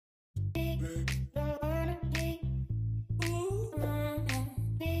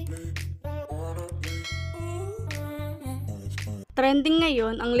Trending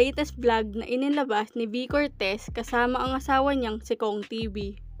ngayon ang latest vlog na inilabas ni Viy Cortez kasama ang asawa niyang si Cong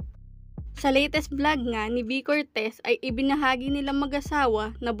TV. Sa latest vlog nga ni Viy Cortez ay ibinahagi nilang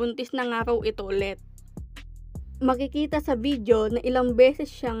mag-asawa na buntis na nga raw ito ulit. Makikita sa video na ilang beses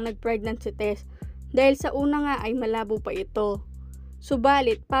siyang nag-pregnancy test dahil sa una nga ay malabo pa ito.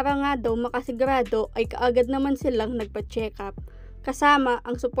 Subalit para nga daw makasigurado ay kaagad naman silang nagpa-check up. Kasama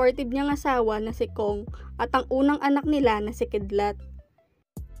ang supportive niyang asawa na si Cong at ang unang anak nila na si Kidlat.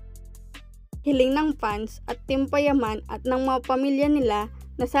 Hiling ng fans at team payaman at ng mga pamilya nila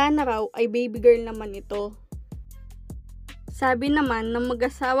na sana raw ay baby girl naman ito. Sabi naman ng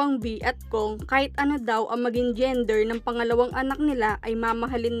mag-asawang Viy at Cong kahit ano daw ang maging gender ng pangalawang anak nila ay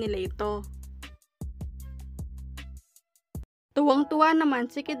mamahalin nila ito. Tuwang-tuwa naman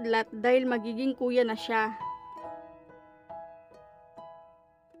si Kidlat dahil magiging kuya na siya.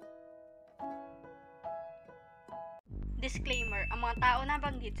 Disclaimer, ang mga tao na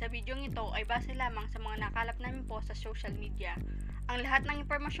banggit sa bidyong ito ay base lamang sa mga nakalap namin po sa social media. Ang lahat ng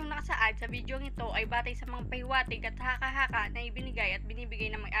impormasyong nakasaad sa bidyong ito ay batay sa mga pahiwatig at haka-haka na ibinigay at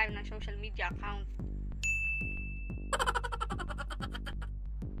binibigay ng may-ari ng social media account.